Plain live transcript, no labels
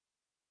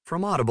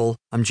From Audible,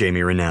 I'm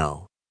Jamie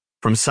Rennell.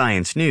 From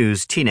Science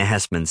News, Tina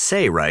Hesman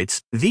Saey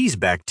writes, these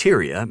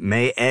bacteria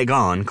may egg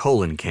on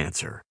colon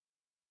cancer.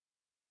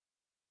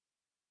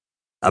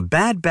 A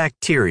bad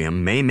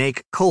bacterium may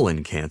make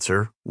colon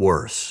cancer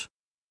worse.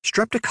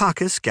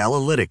 Streptococcus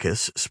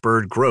galliticus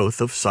spurred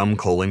growth of some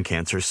colon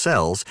cancer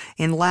cells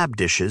in lab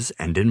dishes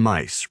and in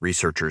mice,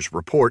 researchers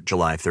report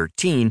July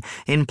 13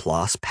 in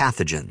PLOS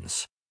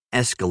Pathogens.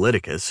 S.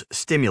 galliticus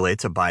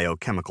stimulates a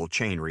biochemical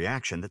chain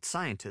reaction that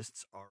scientists are